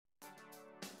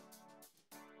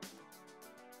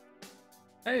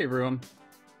Hey everyone,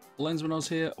 Lensman Oz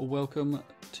here. Welcome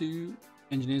to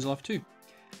Engineer's Life 2.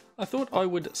 I thought I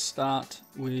would start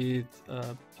with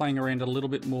playing around a little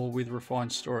bit more with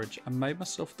refined storage. I made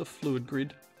myself the fluid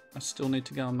grid. I still need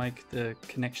to go and make the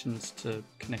connections to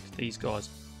connect these guys,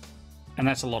 and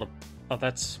that's a lot of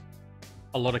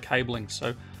cabling.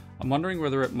 So I'm wondering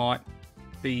whether it might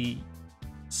be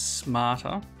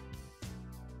smarter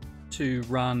to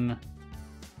run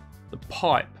the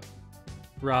pipe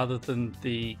rather than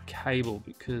the cable,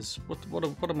 because what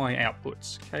are my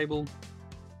outputs? Cable.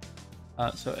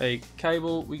 So a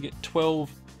cable, we get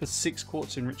 12 for 6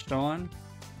 quartz enriched iron,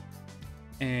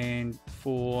 and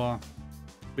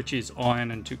which is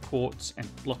iron and 2 quartz and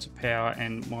lots of power,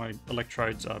 and my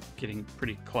electrodes are getting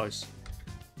pretty close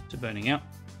to burning out.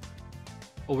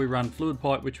 Or we run fluid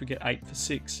pipe, which we get 8 for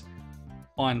 6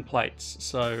 iron plates.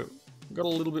 So I've got a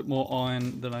little bit more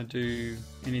iron than I do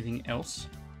anything else.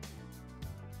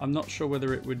 I'm not sure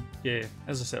whether it would,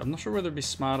 as I said, I'm not sure whether it'd be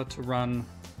smarter to run.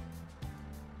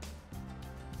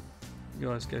 You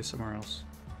guys go somewhere else.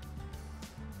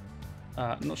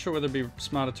 I'm not sure whether it'd be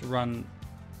smarter to run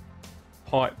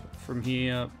pipe from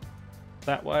here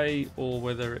that way, or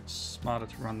whether it's smarter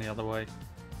to run the other way.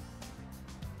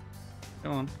 Go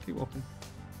on, keep walking.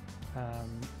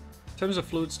 In terms of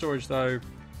fluid storage though,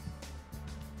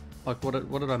 like what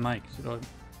did I make?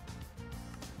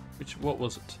 What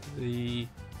was it? The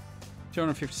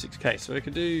 256k, so I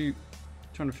could do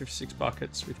 256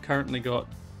 buckets. We've currently got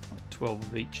like 12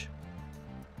 of each.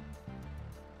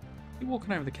 Keep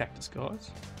walking over the cactus,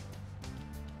 guys.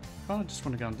 I kind of just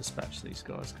want to go and dispatch these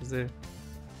guys because they're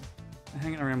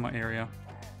hanging around my area.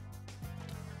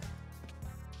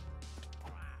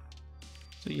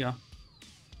 See ya.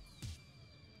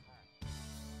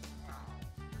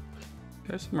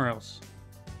 Go somewhere else.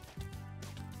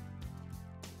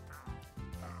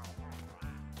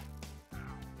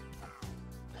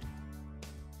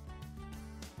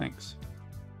 Thanks.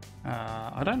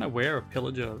 I don't know where a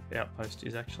pillager outpost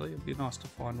is actually. It'd be nice to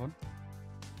find one.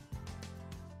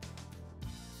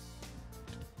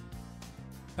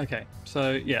 Okay,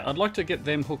 so yeah, I'd like to get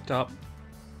them hooked up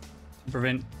to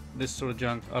prevent this sort of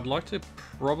junk. I'd like to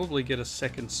probably get a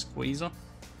second squeezer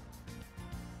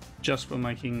just for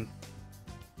making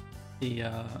the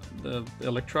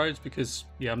electrodes, because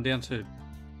yeah, I'm down to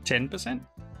 10%.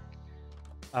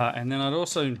 And then I'd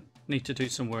also need to do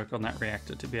some work on that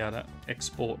reactor to be able to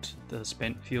export the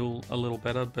spent fuel a little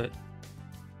better. But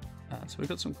so we've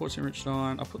got some quartz enriched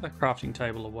iron. I'll put that crafting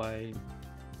table away.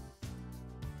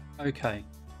 Okay.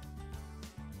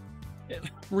 Yeah,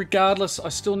 regardless, I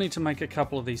still need to make a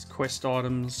couple of these quest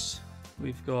items.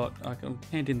 We've got, I can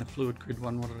hand in the fluid grid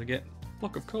one. What did I get?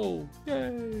 Block of coal.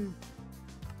 Yay!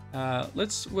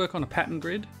 Let's work on a pattern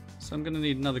grid. So I'm going to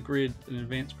need another grid, an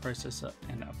advanced processor,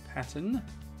 and a pattern.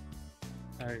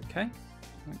 Okay,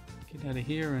 get out of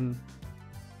here, and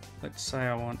let's say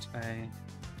I want a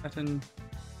pattern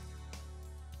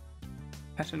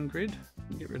grid.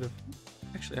 Get rid of.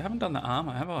 Actually, I haven't done the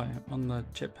armor, have I? On the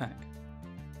jetpack.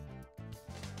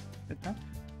 Jetpack.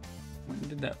 Went and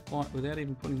did that without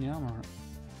even putting the armor on.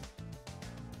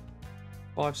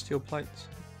 5 steel plates.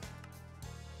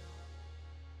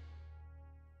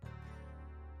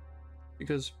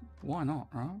 Because why not,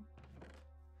 right?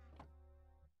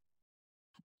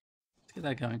 Let's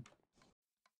get that going.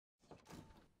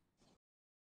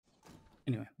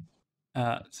 Anyway,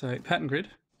 so pattern grid.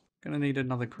 Gonna need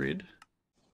another grid.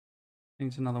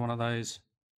 Needs another one of those.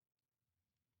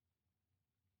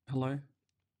 Hello?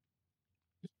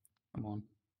 Come on.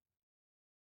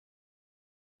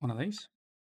 One of these.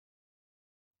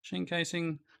 Machine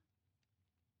casing.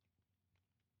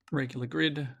 Regular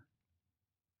grid.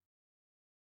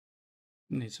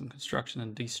 Need some construction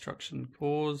and destruction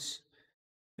cores.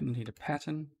 Gonna need a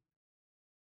pattern.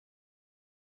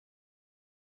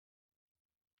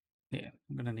 Yeah,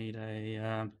 I'm gonna need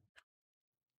a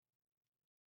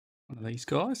one of these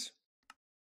guys.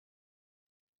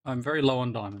 I'm very low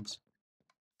on diamonds.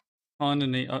 I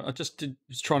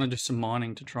was trying to do some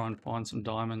mining to try and find some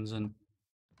diamonds, and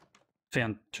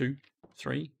found 2,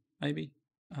 3 maybe.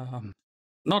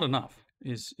 Not enough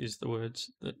is the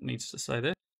words that needs to say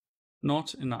there.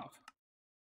 Not enough.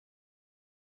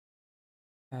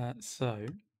 So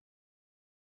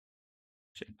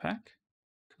jetpack.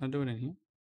 Can I do it in here?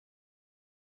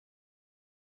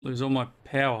 Lose all my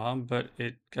power, but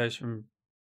it goes from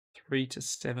 3 to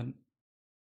 7.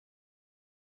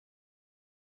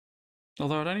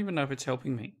 Although I don't even know if it's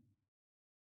helping me.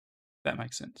 That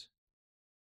makes sense.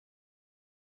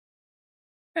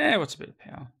 What's a bit of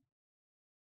power?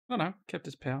 Oh no, kept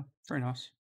its power. Very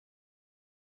nice.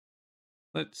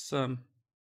 Let's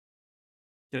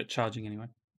Get it charging anyway.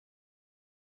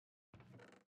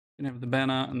 Can have the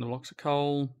banner and the blocks of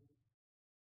coal.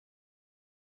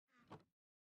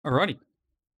 Alrighty.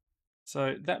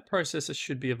 So that processor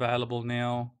should be available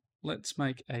now. Let's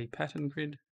make a pattern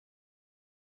grid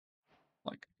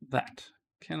like that.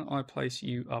 Can I place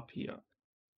you up here?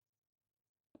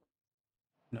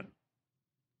 No.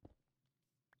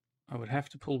 I would have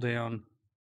to pull down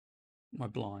my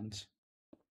blinds.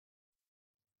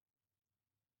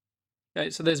 Okay,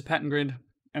 so there's a pattern grid,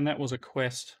 and that was a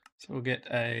quest. So we'll get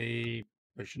a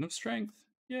potion of strength.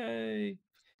 Yay!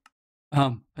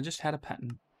 I just had a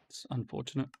pattern. It's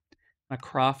unfortunate. A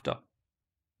crafter.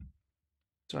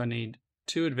 So I need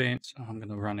 2 advanced. Oh, I'm going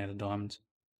to run out of diamonds.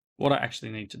 What I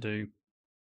actually need to do,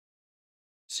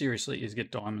 seriously, is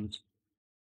get diamonds.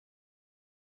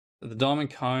 So the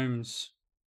diamond combs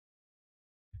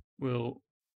will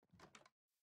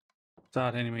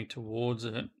start heading me towards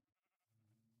it.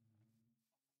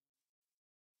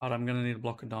 But I'm going to need a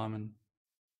block of diamond.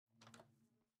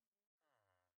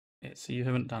 Yeah, so you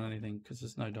haven't done anything because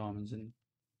there's no diamonds in.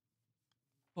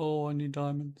 Oh, I need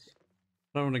diamonds.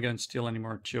 I don't want to go and steal any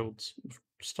more shields. I've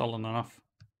stolen enough.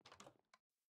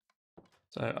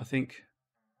 So I think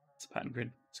it's a pattern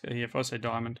grid. Let's go here. If I say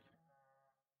diamond,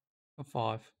 a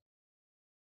 5.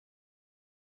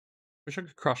 Wish I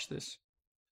could crush this.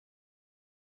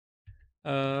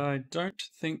 I don't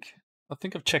think. I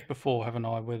think I've checked before, haven't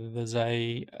I? Whether there's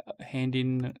a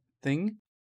hand-in thing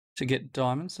to get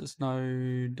diamonds. There's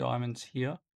no diamonds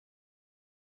here.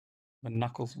 Where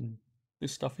knuckles and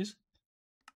this stuff is.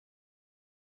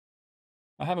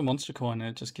 I have a monster coin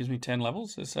and it just gives me 10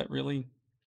 levels. Is that really?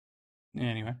 Yeah,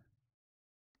 anyway.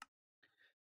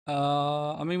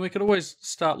 I mean, we could always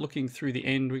start looking through the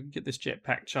end. We can get this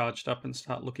jetpack charged up and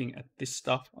start looking at this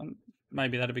stuff.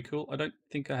 Maybe that'd be cool. I don't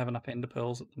think I have enough ender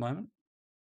pearls at the moment.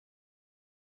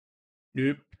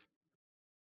 Nope.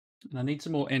 And I need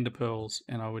some more ender pearls,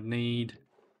 and I would need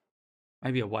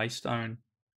maybe a waystone.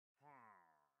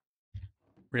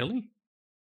 Really?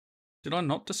 Did I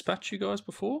not dispatch you guys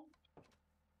before?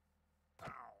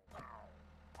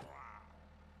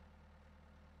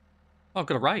 Oh, I've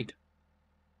got a raid.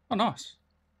 Oh, nice.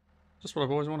 Just what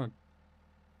I've always wanted.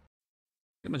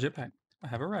 Get my jetpack. I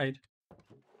have a raid.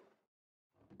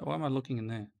 Oh, why am I looking in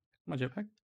there? My jetpack?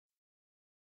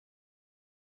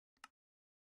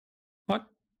 I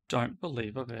don't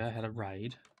believe I've ever had a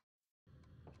raid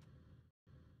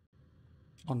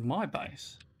on my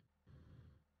base.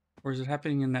 Or is it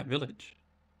happening in that village?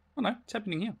 Oh no, it's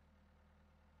happening here.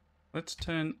 Let's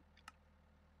turn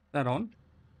that on.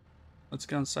 Let's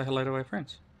go and say hello to our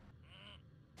friends.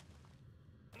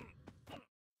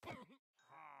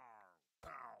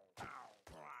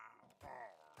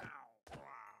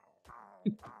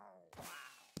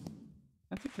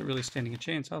 I think they're really standing a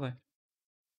chance, are they?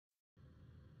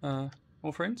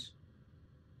 More friends?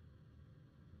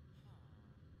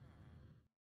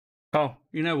 Oh,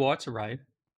 you know why it's a raid?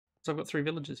 Because I've got 3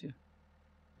 villages here.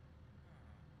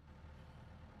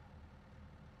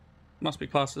 Must be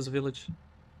classed as a village.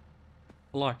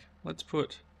 Like, let's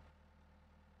put...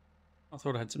 I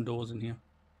thought I had some doors in here.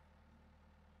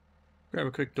 Grab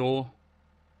a quick door.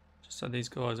 Just so these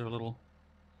guys are a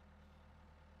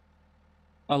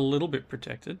little bit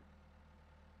protected.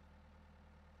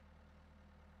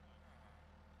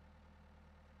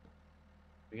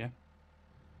 There we go.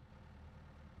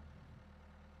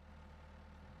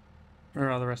 Where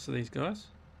are the rest of these guys?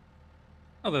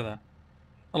 Oh, they're there.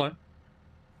 Hello.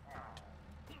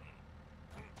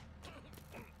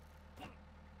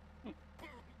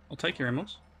 I'll take your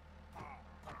emeralds.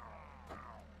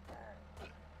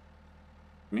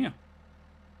 Come here.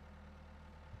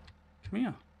 Come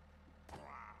here.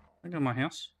 I go to my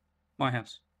house. My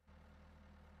house.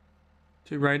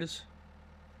 2 raiders.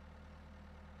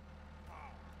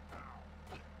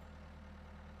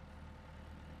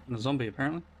 And a zombie,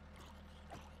 apparently.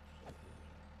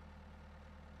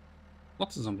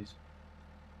 Lots of zombies.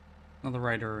 Another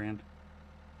raider around.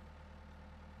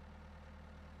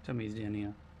 Tell me he's down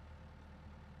here.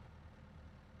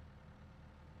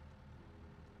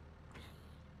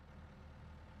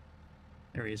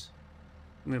 There he is.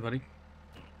 Come here, buddy.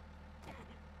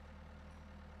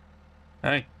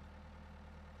 Hey.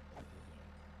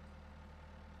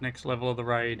 Next level of the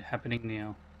raid happening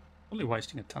now. Probably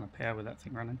wasting a ton of power with that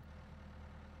thing running.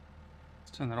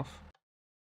 Let's turn that off.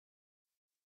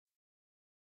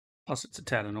 Plus it's a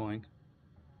tad annoying.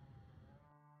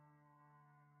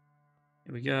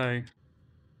 Here we go.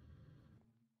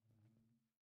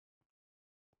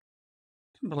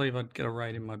 Couldn't believe I'd get a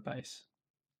raid in my base.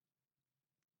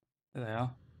 There they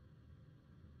are.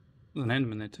 There's an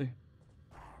enderman there too.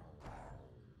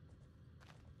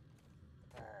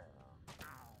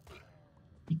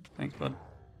 Thanks, bud.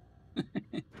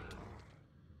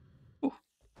 Ooh,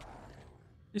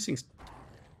 these things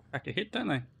pack a hit, don't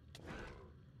they?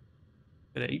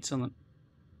 Better eat something.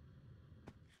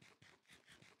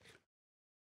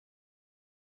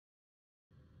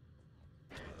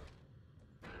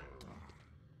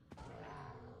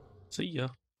 See ya.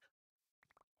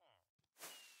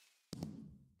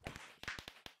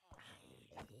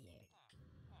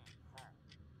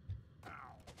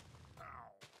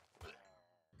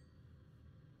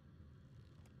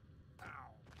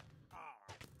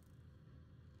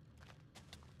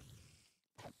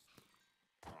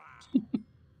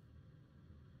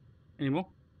 Any more?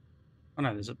 Oh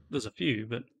no, there's a few,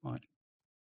 but like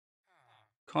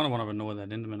kind of want to annoy that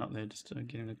Enderman up there just to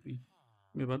get him to be.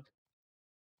 Come here, bud.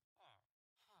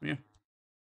 Yeah.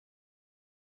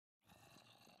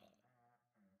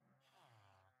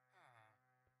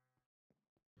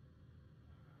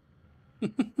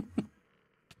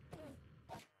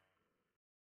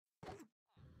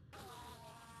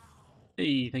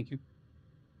 Hey, thank you.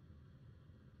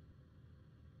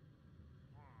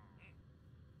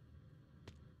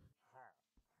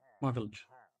 My village.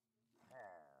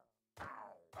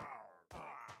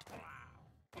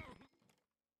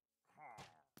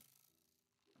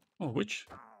 Oh, which?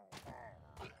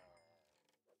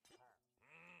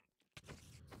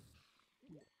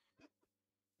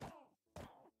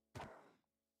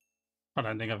 I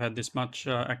don't think I've had this much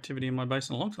activity in my base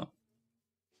in a long time.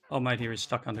 Oh, mate, here is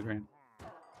stuck underground.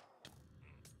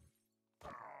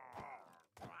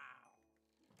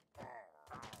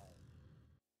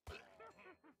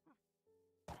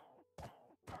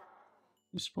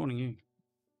 Who's spawning you?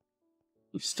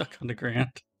 You're stuck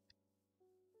underground.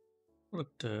 What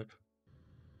a derp.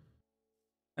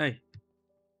 Hey.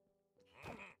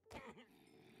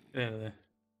 Get out of there.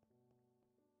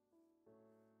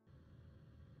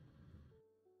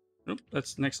 Oop,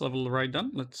 that's next level of the raid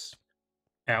done. Let's...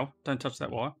 Ow, don't touch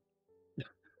that wire.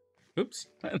 Oops,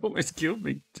 that almost killed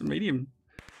me. It's a medium.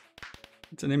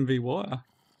 It's an MV wire.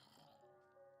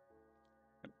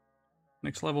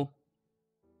 Next level.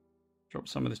 Drop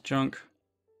some of this junk.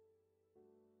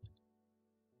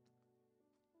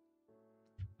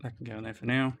 That can go in there for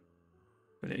now.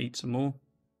 Better eat some more.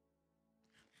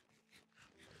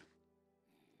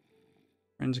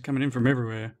 Friends are coming in from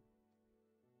everywhere.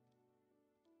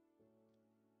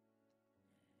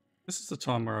 This is the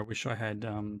time where I wish I had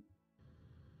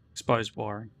exposed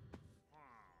wiring.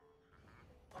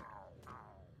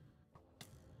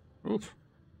 Oof.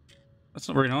 That's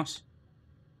not very nice.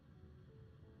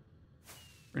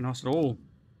 Very nice at all.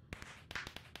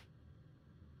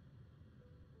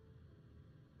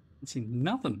 I see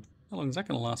nothing. How long is that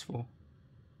going to last for?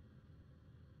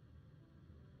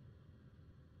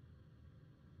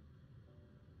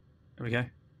 There we go.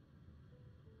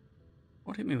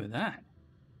 What hit me with that?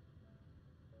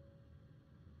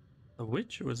 The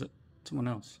witch, or was it someone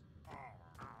else?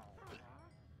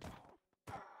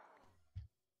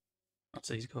 That's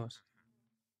these guys.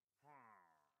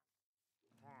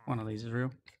 One of these is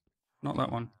real. Not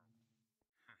that one.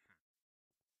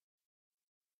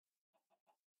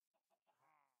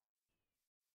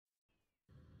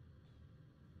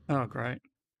 Oh, great.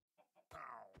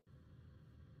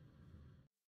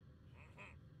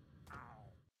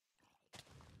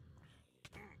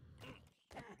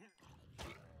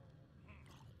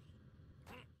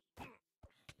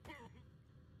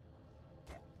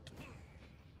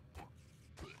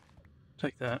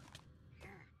 Take that.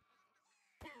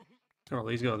 Got all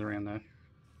these guys around though.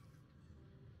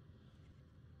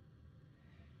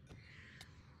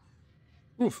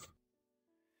 Oof.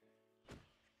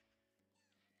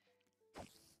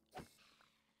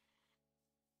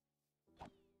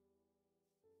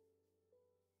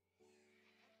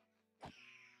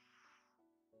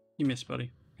 You missed, buddy.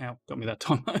 Ow, got me that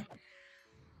time.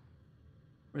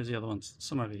 Where's the other ones?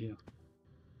 Some over here.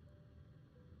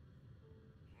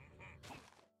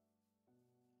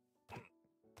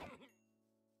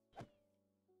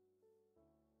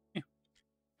 Yeah.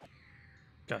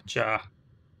 Gotcha.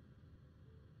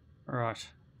 Alright.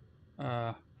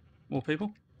 More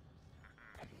people?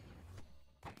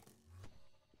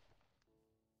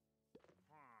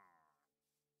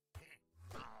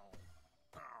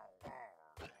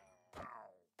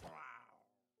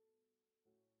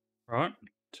 Right.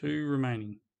 2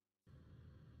 remaining.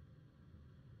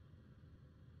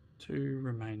 2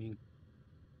 remaining.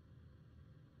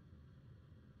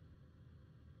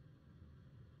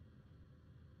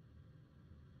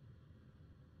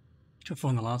 Should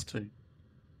find the last 2.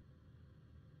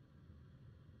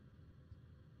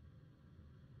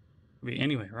 Could be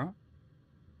anywhere, right?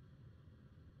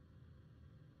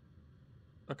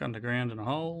 stuck underground in a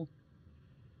hole.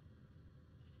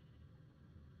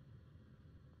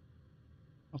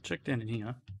 I'll check down in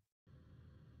here.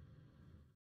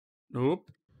 Nope.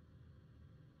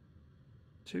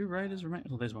 2 raiders remain.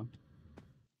 Oh, there's one.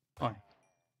 Hi.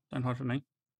 Don't hide from me.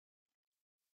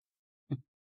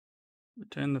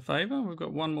 Return the favour. We've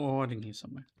got one more hiding here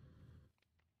somewhere.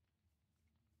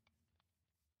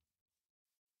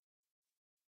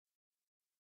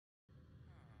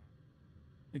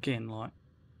 Again, like,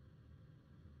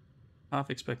 half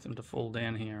expect them to fall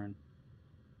down here and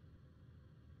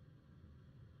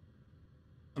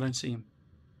I don't see him.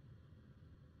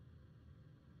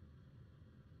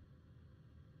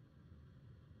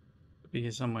 Could be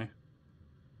here somewhere.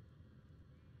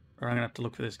 Or I'm going to have to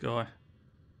look for this guy.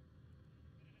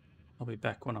 I'll be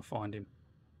back when I find him.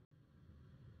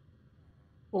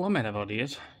 Well, I might have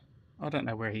ideas. I don't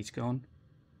know where he's gone.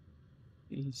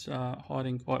 He's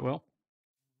hiding quite well,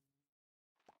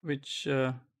 which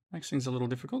makes things a little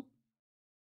difficult.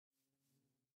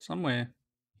 Somewhere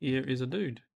here is a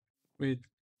dude with,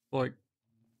 like,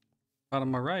 part of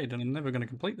my raid, and I'm never going to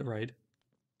complete the raid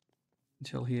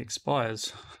until he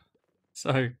expires.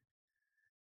 So,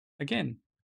 again,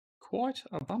 quite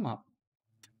a bum up.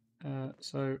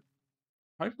 So,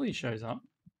 hopefully he shows up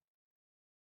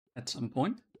at some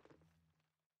point.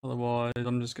 Otherwise,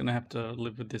 I'm just going to have to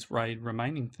live with this raid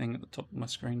remaining thing at the top of my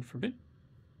screen for a bit.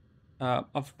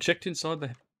 I've checked inside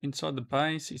the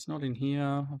base. He's not in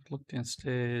here. I've looked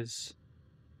downstairs.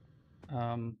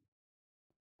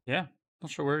 Yeah,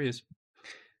 not sure where he is.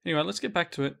 Anyway, let's get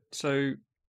back to it. So,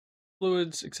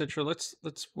 fluids, etc. Let's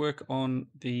work on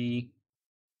the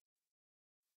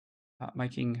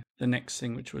making the next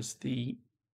thing, which was the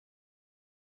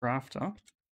rafter.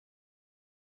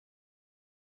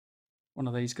 One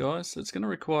of these guys. So it's going to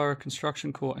require a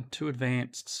construction core and 2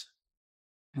 advanced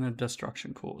and a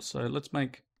destruction core. So let's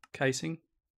make casing.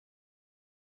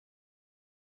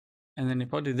 And then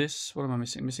if I do this, what am I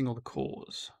missing? I'm missing all the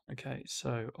cores. Okay,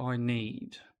 so I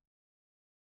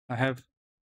have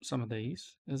some of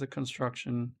these. There's a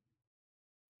construction.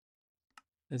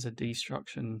 There's a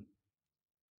destruction.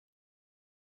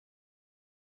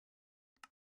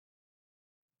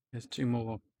 There's 2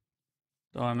 more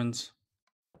diamonds.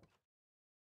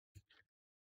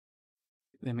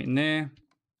 Get them in there.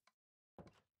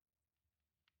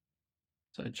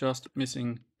 So just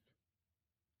missing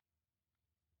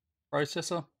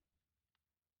processor.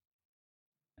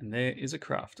 And there is a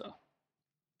crafter.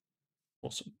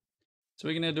 Awesome. So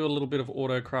we're going to do a little bit of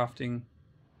auto crafting.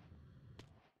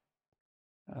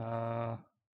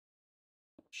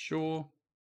 Sure.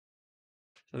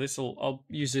 So I'll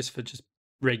use this for just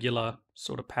regular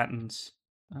sort of patterns,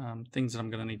 things that I'm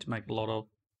going to need to make a lot of,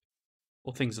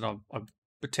 or things that I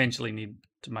potentially need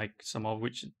to make some of,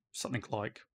 which is something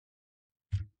like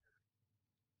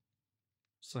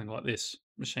this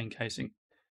machine casing,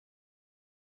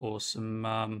 or some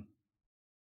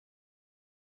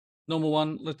normal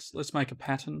one. Let's make a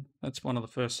pattern. That's one of the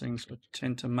first things we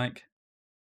tend to make.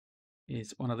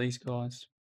 Is one of these guys.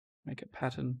 Make a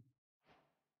pattern.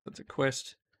 That's a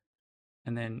quest,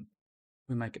 and then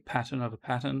we make a pattern of a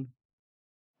pattern.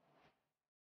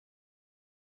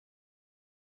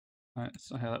 Right,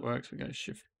 that's not how that works. We go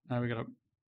shift. No, we got to,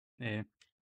 yeah.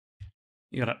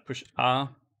 You got to push R.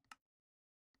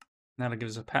 That'll give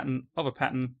us a pattern of a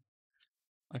pattern.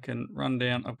 I can run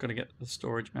down. I've got to get the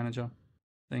storage manager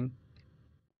thing.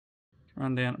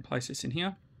 Run down and place this in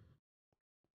here.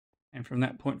 And from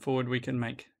that point forward, we can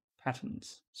make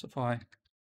patterns. So if I,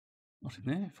 not in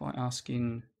there, if I ask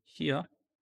in here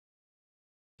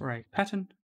for a pattern,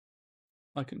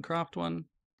 I can craft one.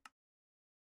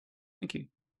 Thank you.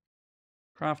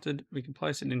 Crafted. We can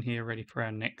place it in here ready for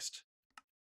our next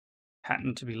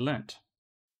pattern to be learnt.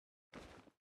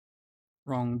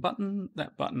 Wrong button.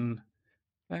 That button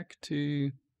back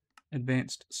to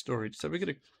advanced storage. So we're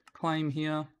going to claim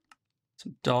here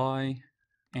some dye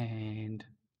and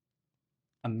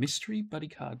a mystery buddy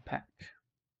card pack.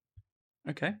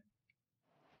 Okay.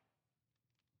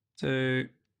 So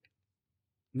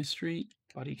mystery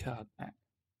buddy card pack.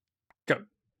 Go.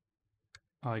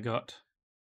 I got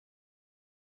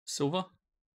silver.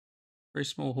 Very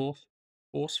small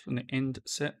horse from the end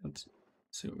set. Let's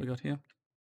see what we got here.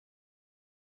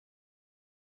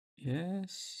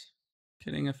 Yes.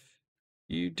 Getting a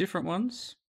few different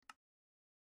ones.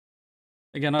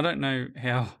 Again, I don't know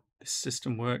how this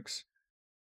system works.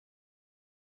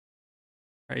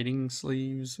 Trading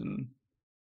sleeves and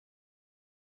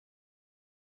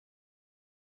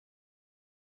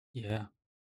yeah.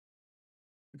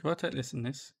 If I take this and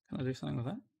this, can I do something with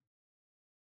that?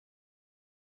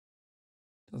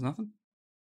 Does nothing?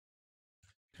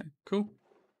 Okay, cool.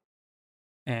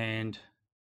 And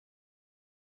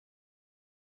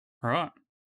all right,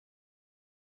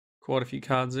 quite a few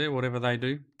cards there. Whatever they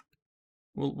do,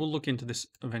 we'll look into this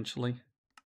eventually.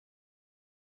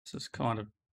 This is kind of,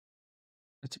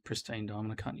 it's a pristine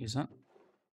diamond. I can't use that.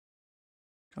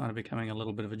 Kind of becoming a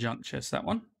little bit of a junk chest, that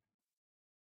one.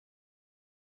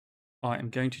 I am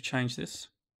going to change this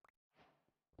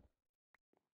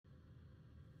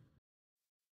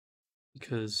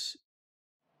because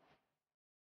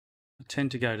I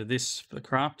tend to go to this for the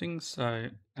crafting, so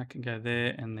that can go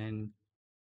there, and then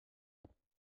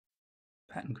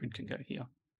pattern grid can go here.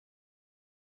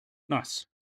 Nice.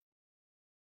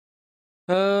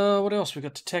 What else? We've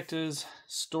got detectors,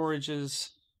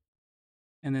 storages,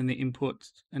 and then the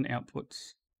inputs and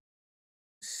outputs.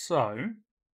 So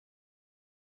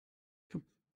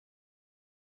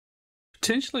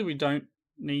potentially we don't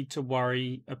need to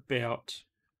worry about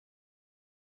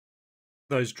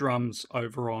those drums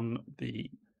over on the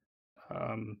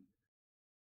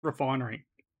refinery.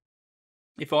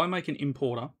 If I make an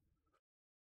importer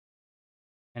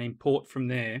and import from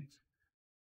there,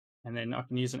 and then I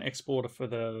can use an exporter for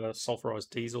the sulfurized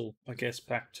diesel, I guess,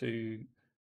 back to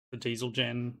the diesel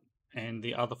gen, and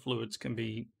the other fluids can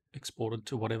be exported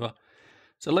to whatever.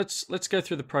 So let's go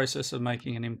through the process of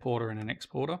making an importer and an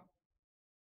exporter.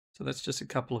 So that's just a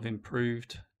couple of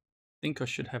improved. I think I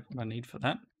should have what I need for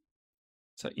that.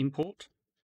 So import.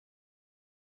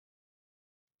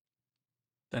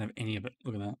 Don't have any of it.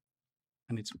 Look at that.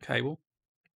 I need some cable.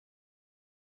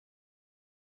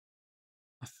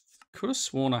 I could have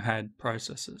sworn I had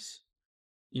processors.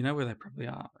 You know where they probably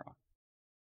are, right?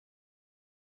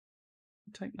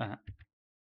 Take that.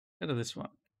 Go to this one.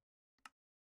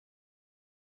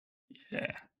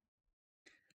 Yeah.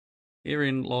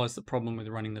 Herein lies the problem with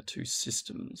running the two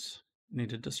systems.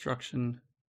 Need a destruction.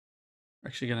 We're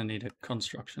actually going to need a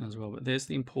construction as well, but there's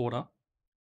the importer.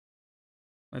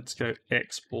 Let's go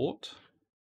export.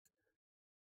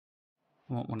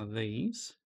 I want one of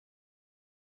these.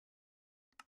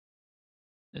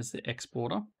 There's the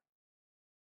exporter.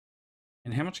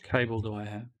 And how much cable do I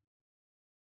have?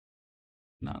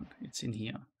 None. It's in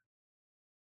here.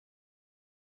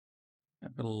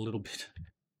 I've got a little bit.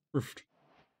 Let's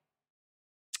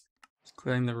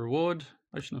claim the reward.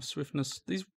 Ocean of Swiftness.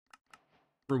 These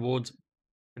rewards are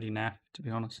pretty naff, to be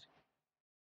honest.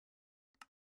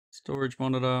 Storage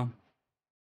monitor.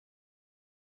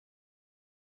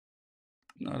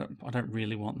 No, I don't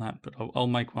really want that, but I'll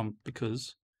make one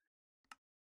because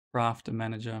crafter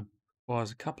manager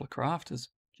requires a couple of crafters.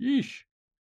 Yeesh.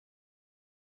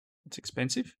 It's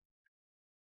expensive.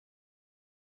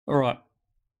 All right.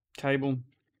 Cable.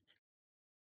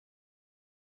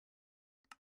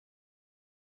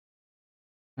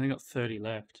 Only got 30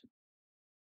 left.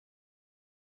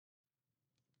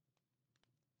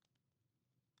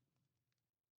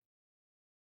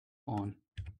 On.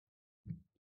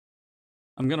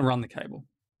 I'm going to run the cable.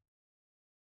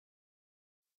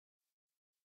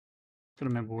 Got to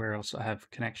remember where else I have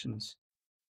connections.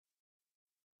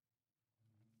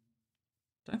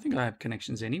 Don't think I have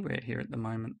connections anywhere here at the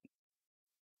moment.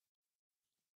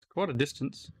 It's quite a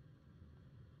distance.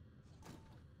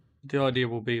 The idea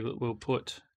will be that we'll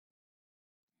pick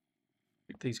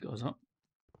these guys up.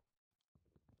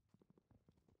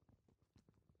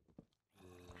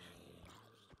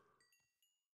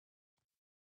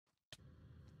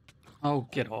 Oh,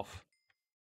 get off.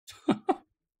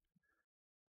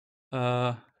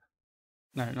 No,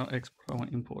 not export. I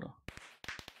want importer.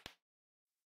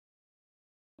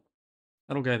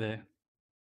 That'll go there.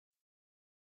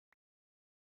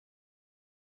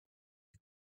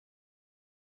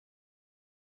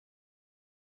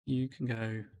 You can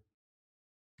go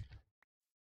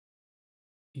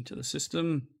into the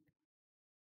system.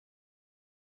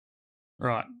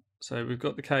 Right, so we've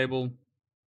got the cable.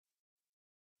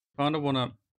 Kind of want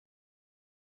to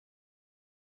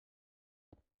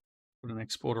put an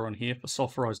exporter on here for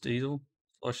sulfurized diesel.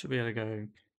 So I should be able to go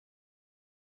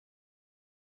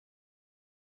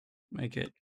make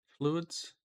it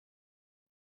fluids.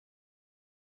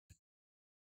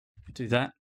 Do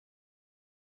that.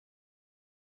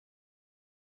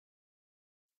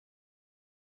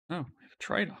 Oh, we have a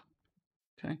trader.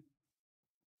 Okay.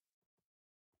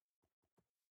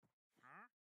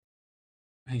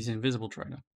 He's an invisible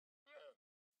trader.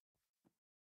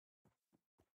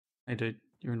 Hey dude,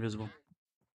 you're invisible.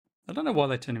 I don't know why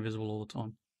they turn invisible all the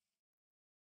time.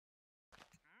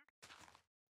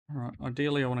 Alright,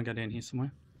 ideally I want to go down here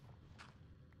somewhere.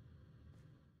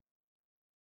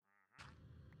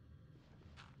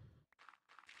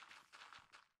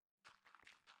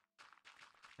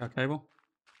 Our cable.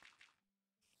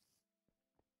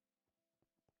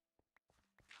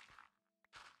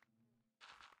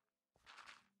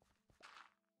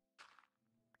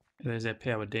 There's our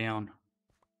power down.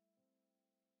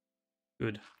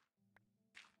 Good.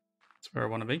 That's where I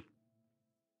want to be.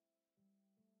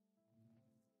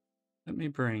 Let me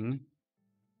bring...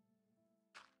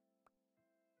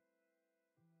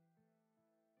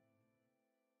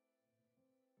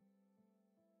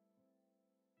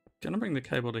 Gonna bring the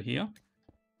cable to here.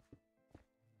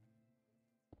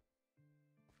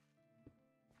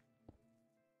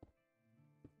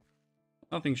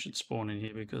 Nothing should spawn in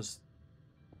here because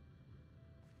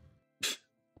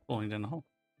falling down the hole.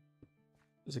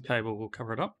 There's a cable, we'll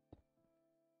cover it up.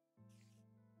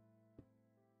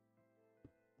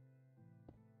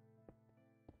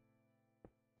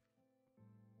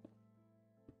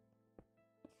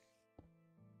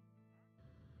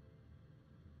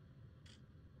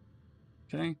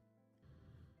 Okay.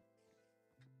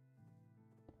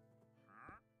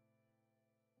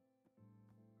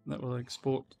 That will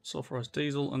export sulfurized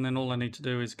diesel, and then all I need to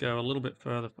do is go a little bit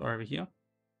further over here.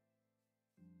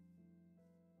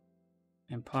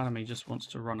 And part of me just wants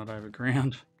to run it over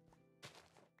ground.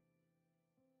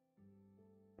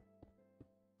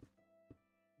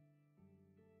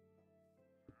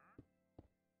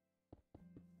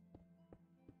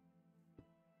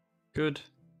 Good.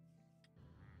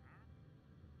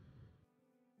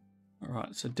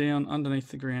 Alright, so down underneath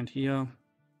the ground here.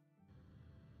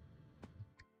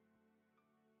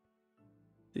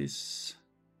 This.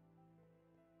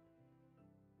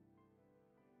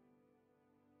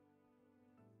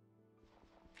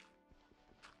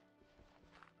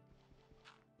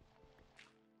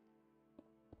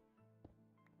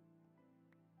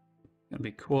 Gonna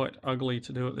be quite ugly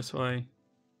to do it this way.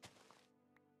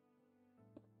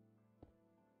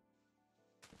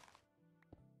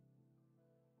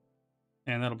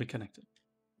 And that'll be connected.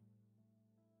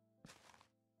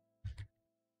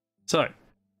 So,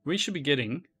 we should be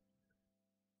getting...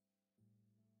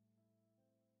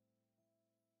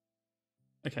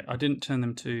 Okay, I didn't turn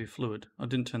them to fluid. I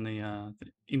didn't turn the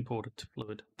importer to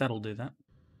fluid. That'll do that.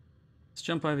 Let's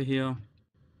jump over here.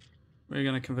 We're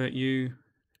going to convert you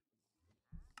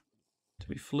to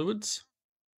be fluids.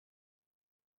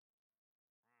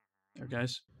 There it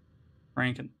goes.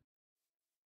 Cranking.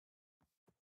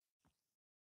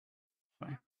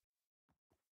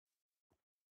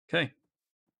 Okay.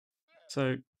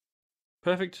 So,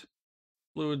 perfect.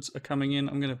 Fluids are coming in.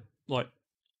 I'm going to, like,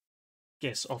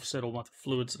 guess offset all my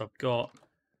fluids that I've got.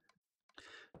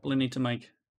 Well, I need to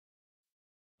make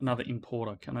another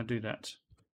importer. Can I do that?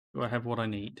 Do I have what I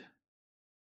need?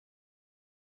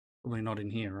 Probably not in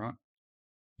here, right?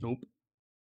 Nope.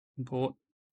 Import.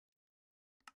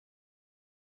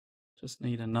 Just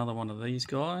need another one of these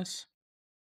guys.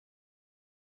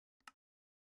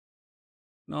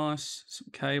 Nice. Some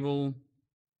cable.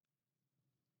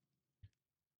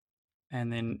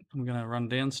 And then I'm going to run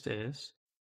downstairs.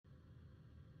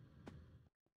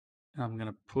 And I'm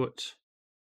going to put...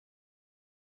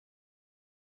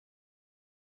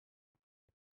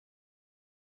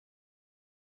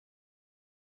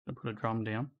 a drum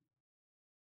down.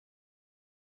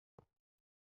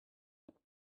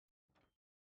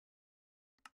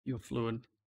 Your fluid.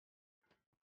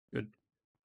 Good.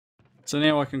 So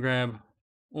now I can grab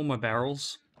all my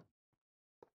barrels.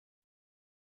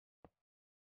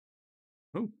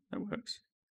 Oh, that works.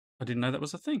 I didn't know that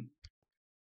was a thing.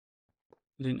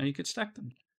 I didn't know you could stack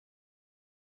them.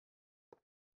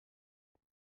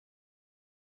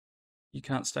 You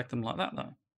can't stack them like that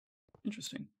though.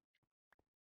 Interesting.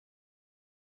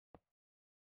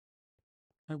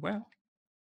 Oh wow. Well,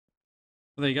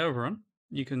 there you go, everyone.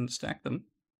 You can stack them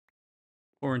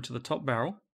or into the top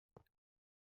barrel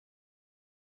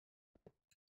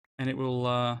and it will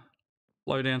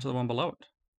flow down to the one below it.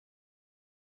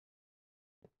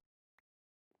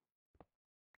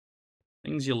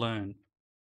 Things you learn.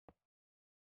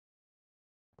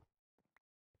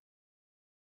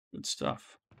 Good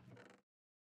stuff.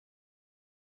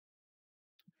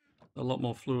 A lot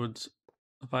more fluids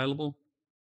available.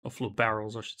 Or fluid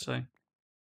barrels, I should say.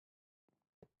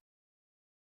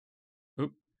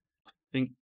 Oop. I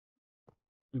think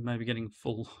we may be getting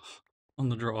full on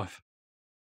the drive.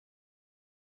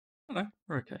 I don't know,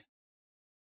 we're okay.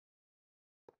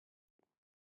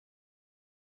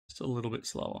 Still a little bit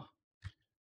slower.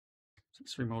 So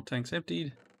 3 more tanks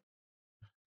emptied.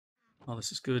 Oh,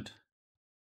 this is good.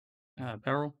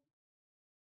 Barrel.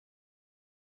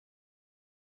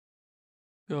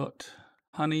 Got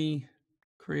honey,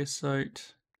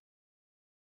 creosote.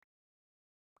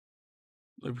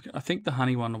 I think the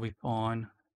honey one will be fine.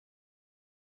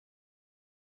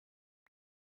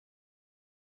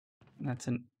 And that's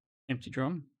an empty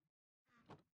drum.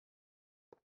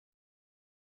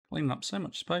 Cleaning up so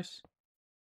much space.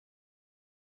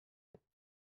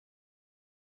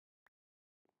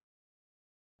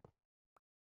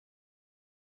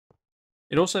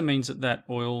 It also means that that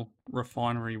oil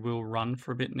refinery will run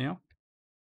for a bit now.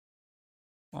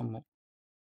 One more.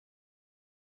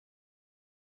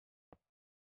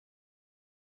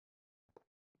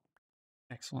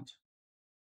 Excellent.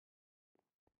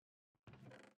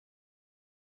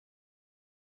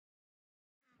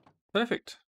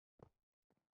 Perfect.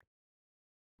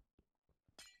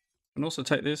 And also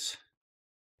take this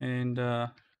and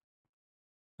up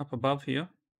above here.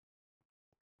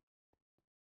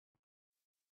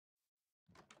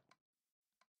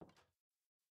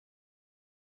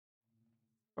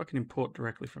 I can import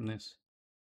directly from this.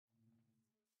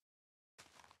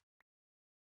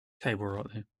 Cable right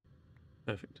there.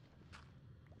 Perfect.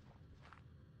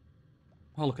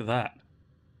 Oh, look at that.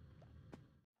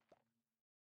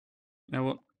 You know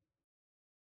what?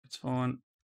 It's fine.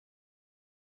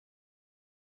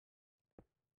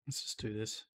 Let's just do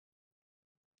this.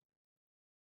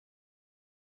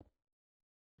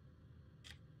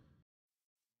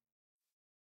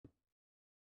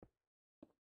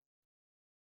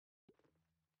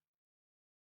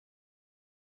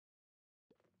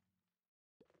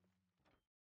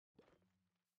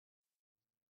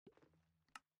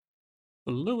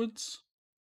 Fluids.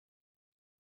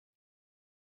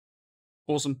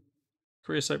 Awesome.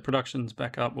 Creosote production's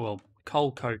back up. Well,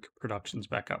 coal coke production's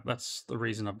back up. That's the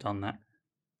reason I've done that.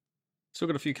 Still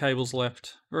got a few cables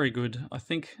left. Very good. I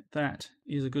think that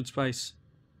is a good space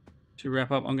to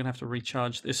wrap up. I'm going to have to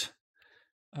recharge this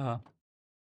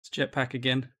jetpack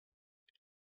again.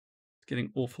 It's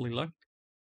getting awfully low.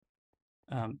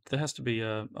 There has to be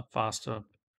a faster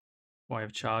way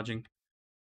of charging.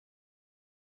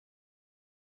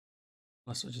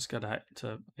 Unless I just go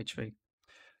to HV.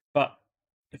 But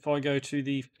if I go to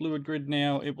the fluid grid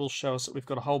now, it will show us that we've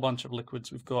got a whole bunch of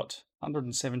liquids. We've got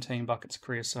 117 buckets of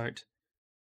creosote,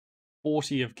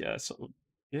 40 of gas,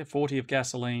 40 of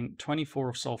gasoline, 24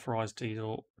 of sulfurized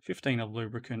diesel, 15 of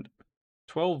lubricant,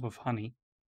 12 of honey,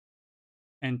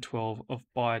 and 12 of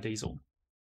biodiesel.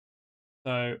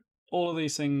 So all of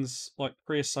these things, like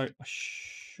creosote, I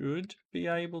should be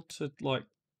able to like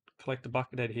collect a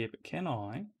bucket out of here, but can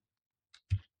I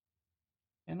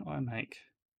make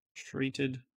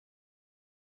treated?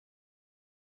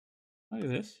 Look at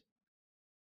this.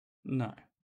 No.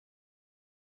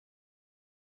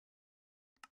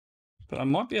 But I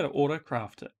might be able to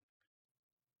auto-craft it.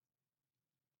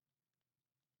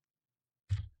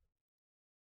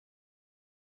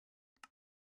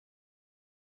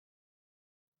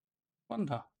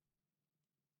 Wonder.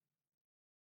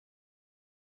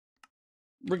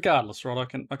 Regardless, right?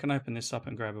 I can open this up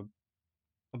and grab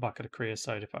a bucket of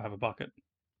creosote if I have a bucket.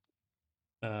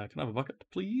 Can I have a bucket,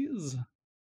 please?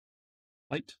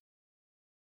 Plate.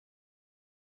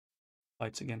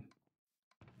 Plates again.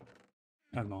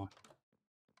 Oh my.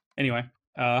 Anyway,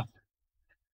 I'll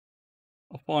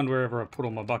find wherever I put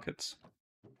all my buckets.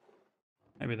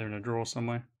 Maybe they're in a drawer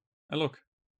somewhere. Oh look,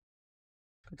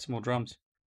 got some more drums.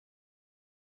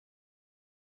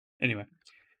 Anyway,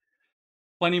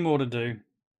 plenty more to do.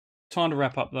 Time to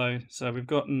wrap up though. So we've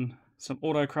gotten some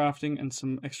auto crafting and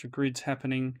some extra grids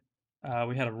happening.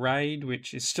 We had a raid,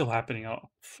 which is still happening. I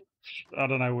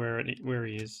don't know where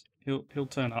he is. He'll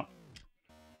turn up.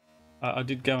 I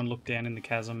did go and look down in the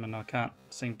chasm, and I can't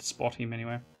seem to spot him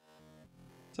anywhere.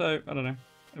 So I don't know.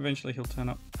 Eventually he'll turn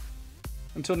up.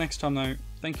 Until next time though,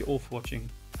 thank you all for watching.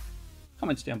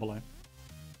 Comments down below.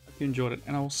 Hope you enjoyed it,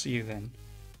 and I will see you then.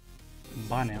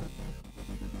 Bye now.